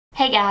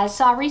Hey guys,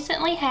 so I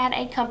recently had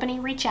a company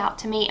reach out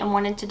to me and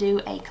wanted to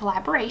do a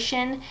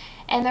collaboration,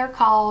 and they're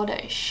called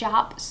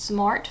Shop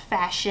Smart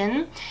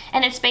Fashion,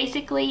 and it's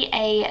basically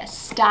a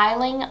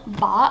styling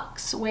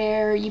box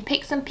where you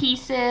pick some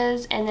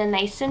pieces and then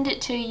they send it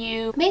to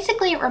you.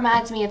 Basically, it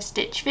reminds me of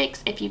Stitch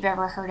Fix if you've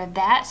ever heard of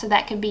that, so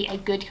that could be a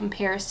good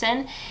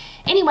comparison.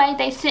 Anyway,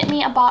 they sent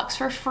me a box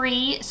for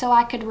free so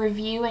I could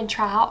review and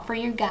try out for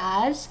you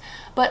guys.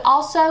 But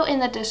also in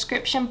the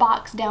description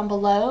box down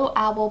below,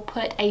 I will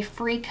put a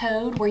free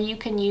code where you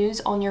can use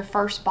on your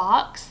first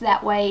box.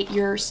 That way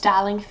your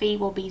styling fee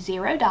will be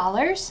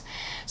 $0.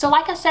 So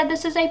like I said,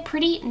 this is a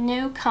pretty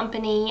new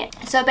company.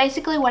 So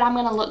basically what I'm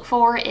going to look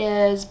for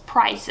is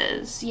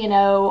prices. You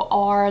know,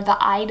 are the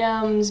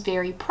items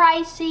very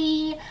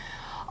pricey?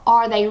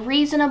 Are they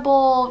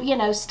reasonable? You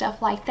know,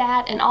 stuff like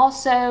that. And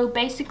also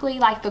basically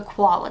like the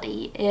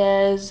quality.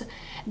 Is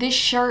this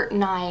shirt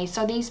nice?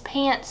 Are these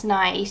pants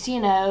nice? You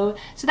know,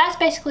 so that's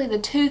basically the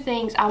two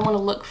things I want to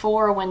look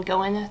for when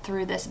going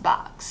through this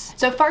box.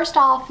 So first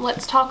off,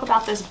 let's talk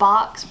about this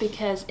box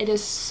because it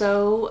is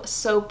so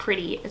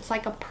pretty. It's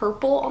like a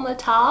purple on the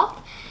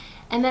top.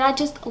 And then I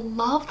just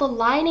love the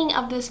lining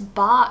of this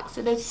box.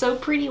 It is so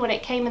pretty. When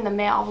it came in the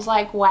mail, I was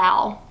like,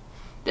 wow.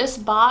 This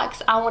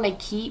box I want to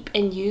keep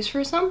and use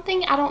for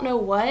something. I don't know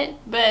what,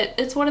 but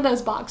it's one of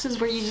those boxes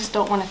where you just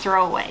don't want to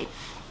throw away.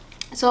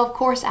 So of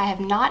course I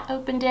have not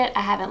opened it.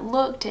 I haven't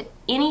looked at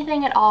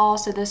anything at all.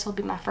 So this will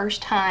be my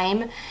first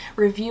time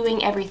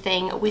reviewing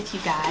everything with you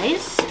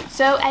guys.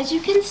 So as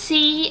you can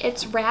see,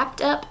 it's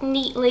wrapped up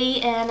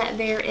neatly and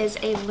there is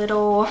a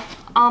little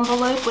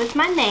envelope with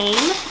my name.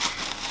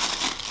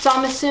 So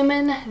I'm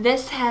assuming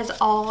this has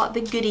all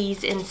the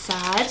goodies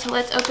inside. So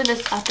let's open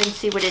this up and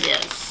see what it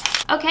is.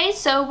 Okay,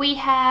 so we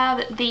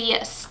have the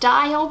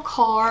style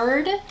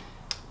card,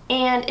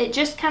 and it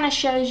just kind of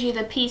shows you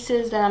the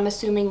pieces that I'm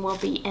assuming will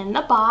be in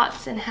the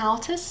box and how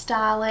to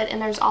style it.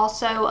 And there's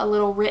also a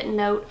little written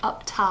note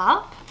up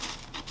top.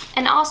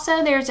 And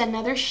also there's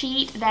another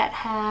sheet that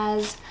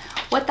has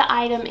what the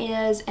item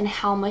is and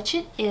how much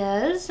it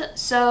is.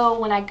 So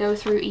when I go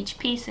through each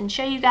piece and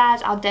show you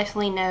guys, I'll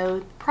definitely know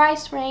the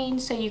price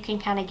range so you can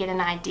kind of get an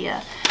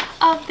idea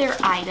of their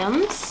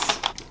items.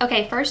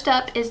 Okay, first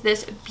up is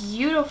this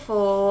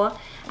beautiful,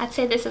 I'd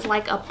say this is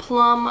like a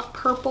plum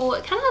purple.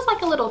 It kind of has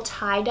like a little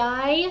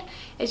tie-dye,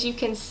 as you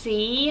can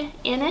see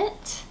in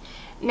it.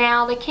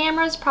 Now the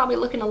camera is probably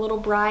looking a little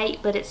bright,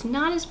 but it's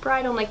not as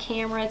bright on the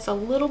camera. It's a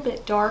little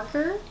bit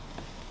darker,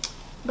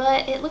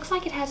 but it looks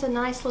like it has a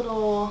nice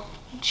little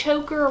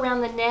choker around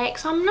the neck.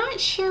 So I'm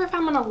not sure if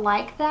I'm gonna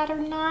like that or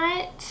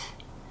not.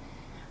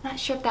 Not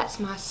sure if that's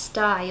my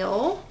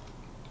style.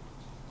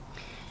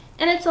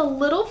 And it's a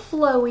little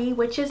flowy,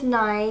 which is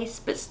nice,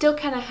 but still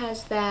kind of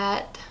has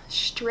that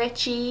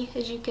stretchy,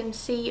 as you can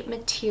see,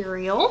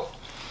 material.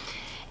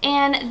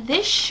 And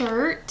this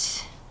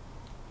shirt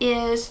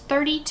is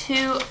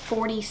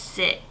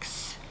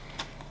 $32.46.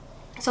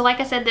 So like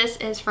I said, this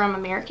is from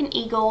American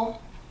Eagle.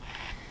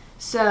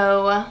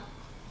 So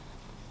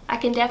I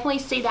can definitely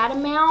see that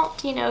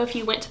amount. You know, if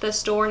you went to the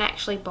store and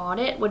actually bought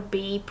it, would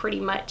be pretty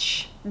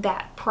much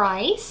that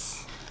price.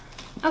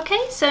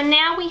 Okay, so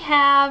now we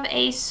have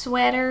a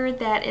sweater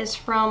that is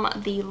from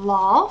the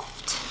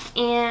Loft,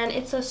 and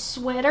it's a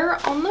sweater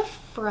on the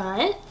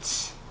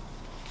front.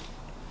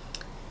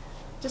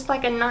 Just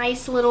like a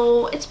nice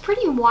little, it's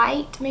pretty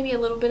white, maybe a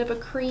little bit of a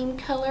cream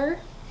color.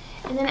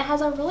 And then it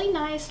has a really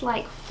nice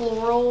like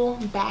floral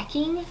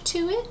backing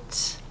to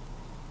it.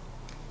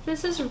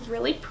 This is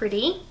really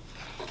pretty.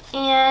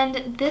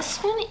 And this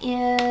one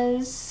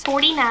is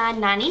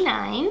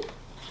 $49.99.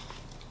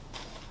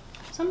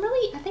 So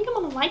I think I'm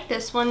gonna like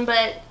this one,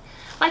 but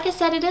like I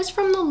said, it is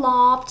from the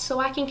Loft, so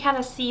I can kind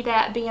of see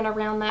that being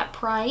around that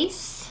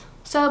price.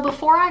 So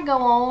before I go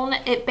on,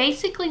 it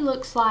basically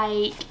looks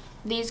like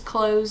these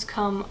clothes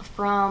come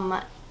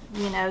from,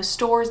 you know,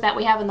 stores that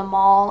we have in the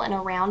mall and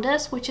around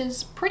us, which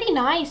is pretty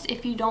nice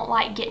if you don't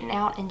like getting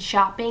out and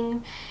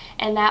shopping.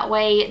 And that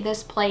way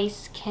this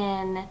place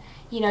can,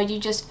 you know, you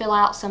just fill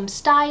out some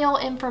style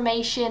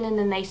information and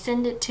then they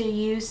send it to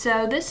you.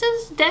 So this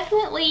is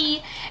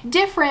definitely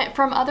different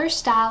from other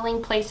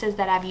styling places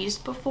that I've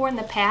used before in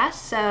the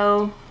past.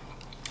 So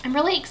I'm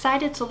really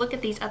excited to look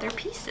at these other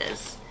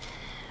pieces.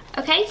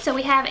 Okay, so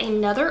we have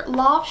another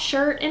Loft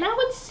shirt, and I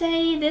would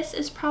say this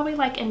is probably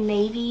like a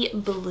navy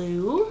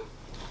blue.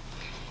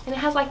 And it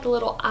has like the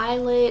little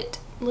eyelet,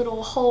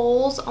 little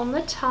holes on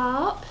the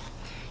top,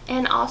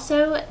 and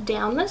also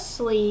down the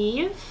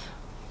sleeve.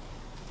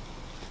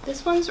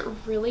 This one's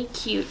really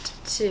cute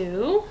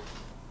too.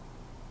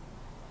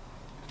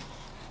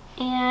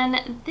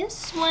 And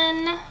this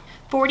one,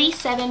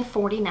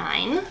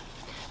 $47.49.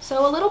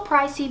 So a little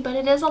pricey, but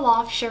it is a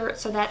Loft shirt,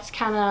 so that's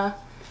kind of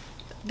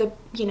the,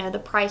 you know, the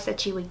price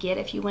that you would get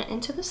if you went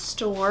into the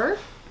store.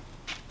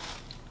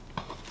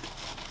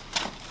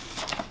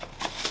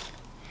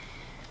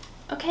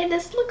 Okay,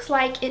 this looks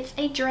like it's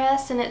a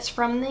dress and it's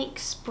from the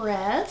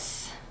Express.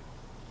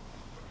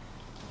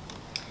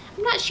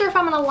 I'm not sure if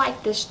I'm gonna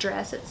like this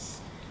dress. It's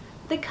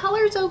The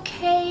color's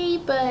okay,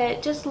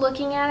 but just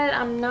looking at it,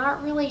 I'm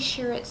not really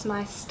sure it's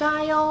my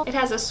style. It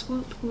has a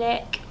swoop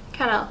neck,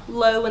 kind of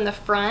low in the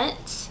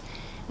front,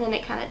 and then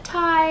it kind of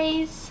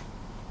ties.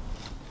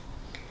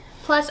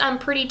 Plus, I'm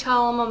pretty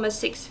tall, I'm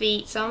almost 6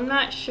 feet, so I'm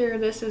not sure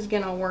this is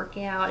gonna work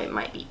out. It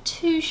might be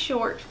too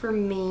short for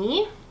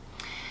me.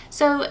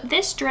 So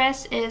this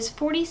dress is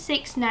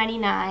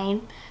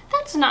 $46.99.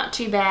 That's not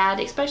too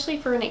bad, especially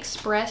for an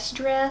express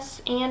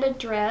dress and a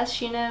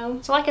dress, you know.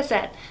 So like I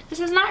said, this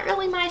is not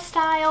really my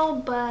style,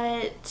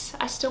 but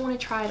I still want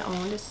to try it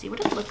on to see what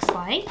it looks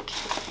like.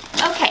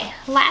 Okay,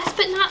 last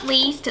but not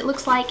least, it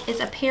looks like is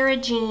a pair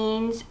of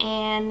jeans,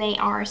 and they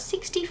are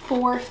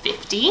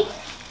 $64.50.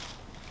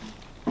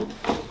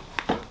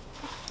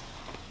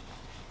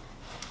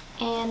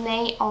 And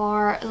they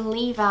are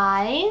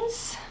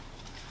Levi's.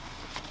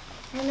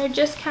 And they're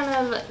just kind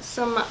of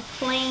some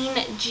plain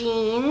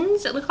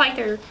jeans. It looks like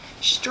they're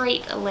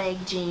straight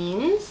leg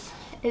jeans.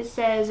 It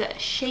says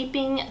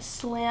Shaping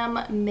Slim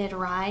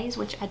Mid-Rise,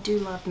 which I do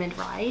love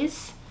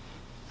mid-rise.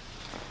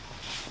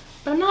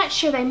 But I'm not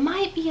sure, they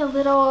might be a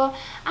little,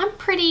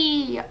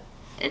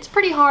 it's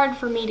pretty hard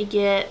for me to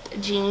get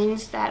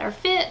jeans that are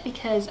fit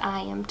because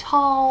I am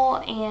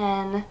tall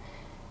and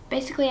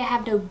basically I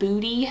have no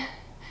booty.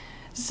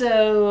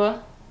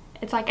 So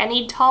it's like I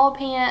need tall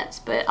pants,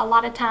 but a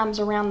lot of times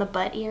around the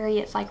butt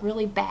area it's like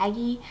really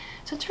baggy.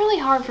 So it's really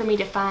hard for me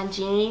to find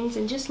jeans,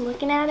 and just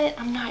looking at it,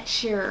 I'm not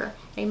sure.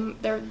 They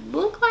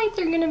look like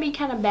they're gonna be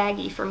kind of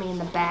baggy for me in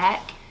the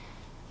back.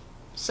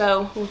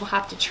 So we'll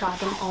have to try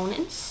them on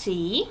and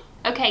see.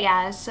 Okay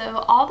guys,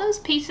 so all those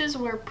pieces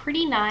were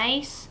pretty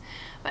nice,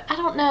 but I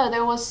don't know,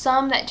 there was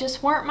some that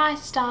just weren't my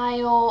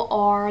style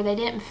or they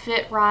didn't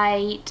fit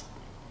right.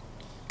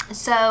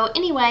 So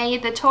anyway,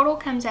 the total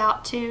comes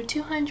out to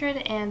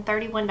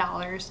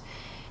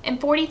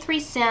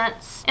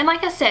 $231.43. And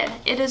like I said,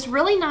 it is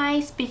really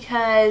nice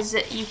because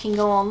you can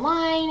go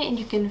online and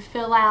you can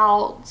fill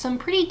out some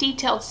pretty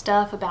detailed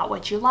stuff about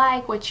what you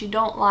like, what you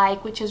don't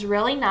like, which is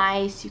really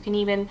nice. You can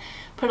even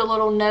put a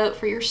little note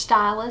for your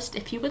stylist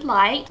if you would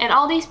like. And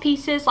all these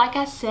pieces, like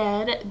I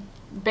said,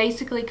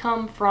 basically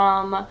come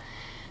from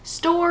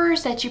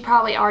stores that you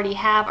probably already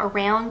have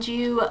around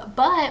you.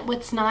 But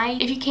what's nice,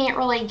 if you can't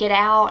really get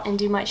out and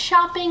do much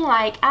shopping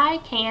like I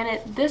can,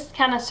 this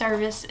kind of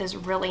service is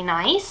really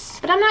nice.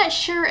 But I'm not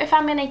sure if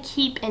I'm gonna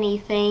keep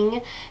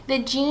anything. The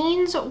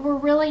jeans were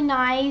really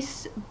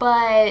nice,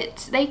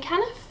 but they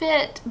kind of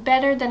fit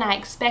better than I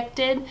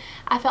expected.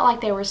 I felt like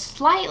they were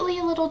slightly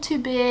a little too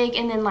big,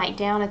 and then like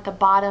down at the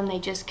bottom they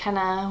just kind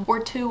of were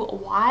too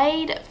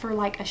wide for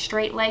like a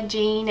straight leg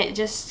jean. It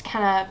just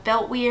kind of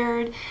felt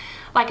weird.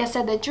 Like I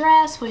said, the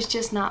dress was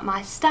just not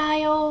my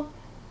style.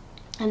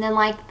 And then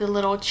like the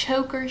little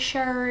choker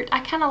shirt,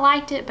 I kind of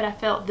liked it, but I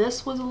felt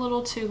this was a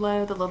little too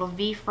low, the little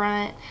V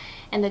front.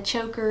 And the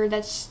choker,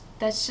 that's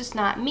just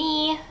not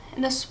me.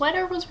 And the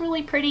sweater was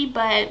really pretty,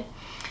 but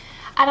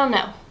I don't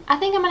know. I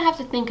think I'm gonna have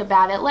to think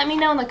about it. Let me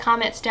know in the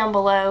comments down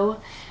below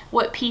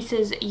what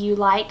pieces you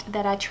liked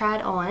that I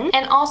tried on.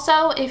 And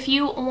also, if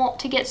you want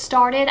to get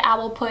started, I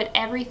will put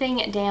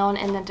everything down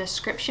in the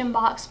description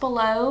box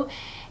below.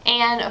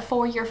 And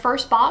for your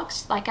first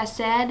box, like I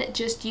said,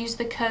 just use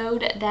the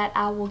code that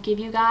I will give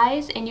you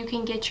guys, and you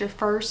can get your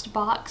first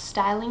box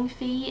styling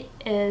fee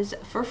is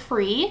for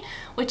free,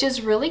 which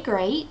is really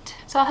great.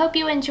 So I hope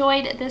you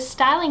enjoyed this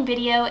styling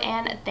video,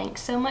 and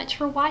thanks so much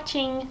for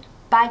watching.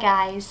 Bye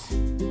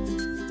guys.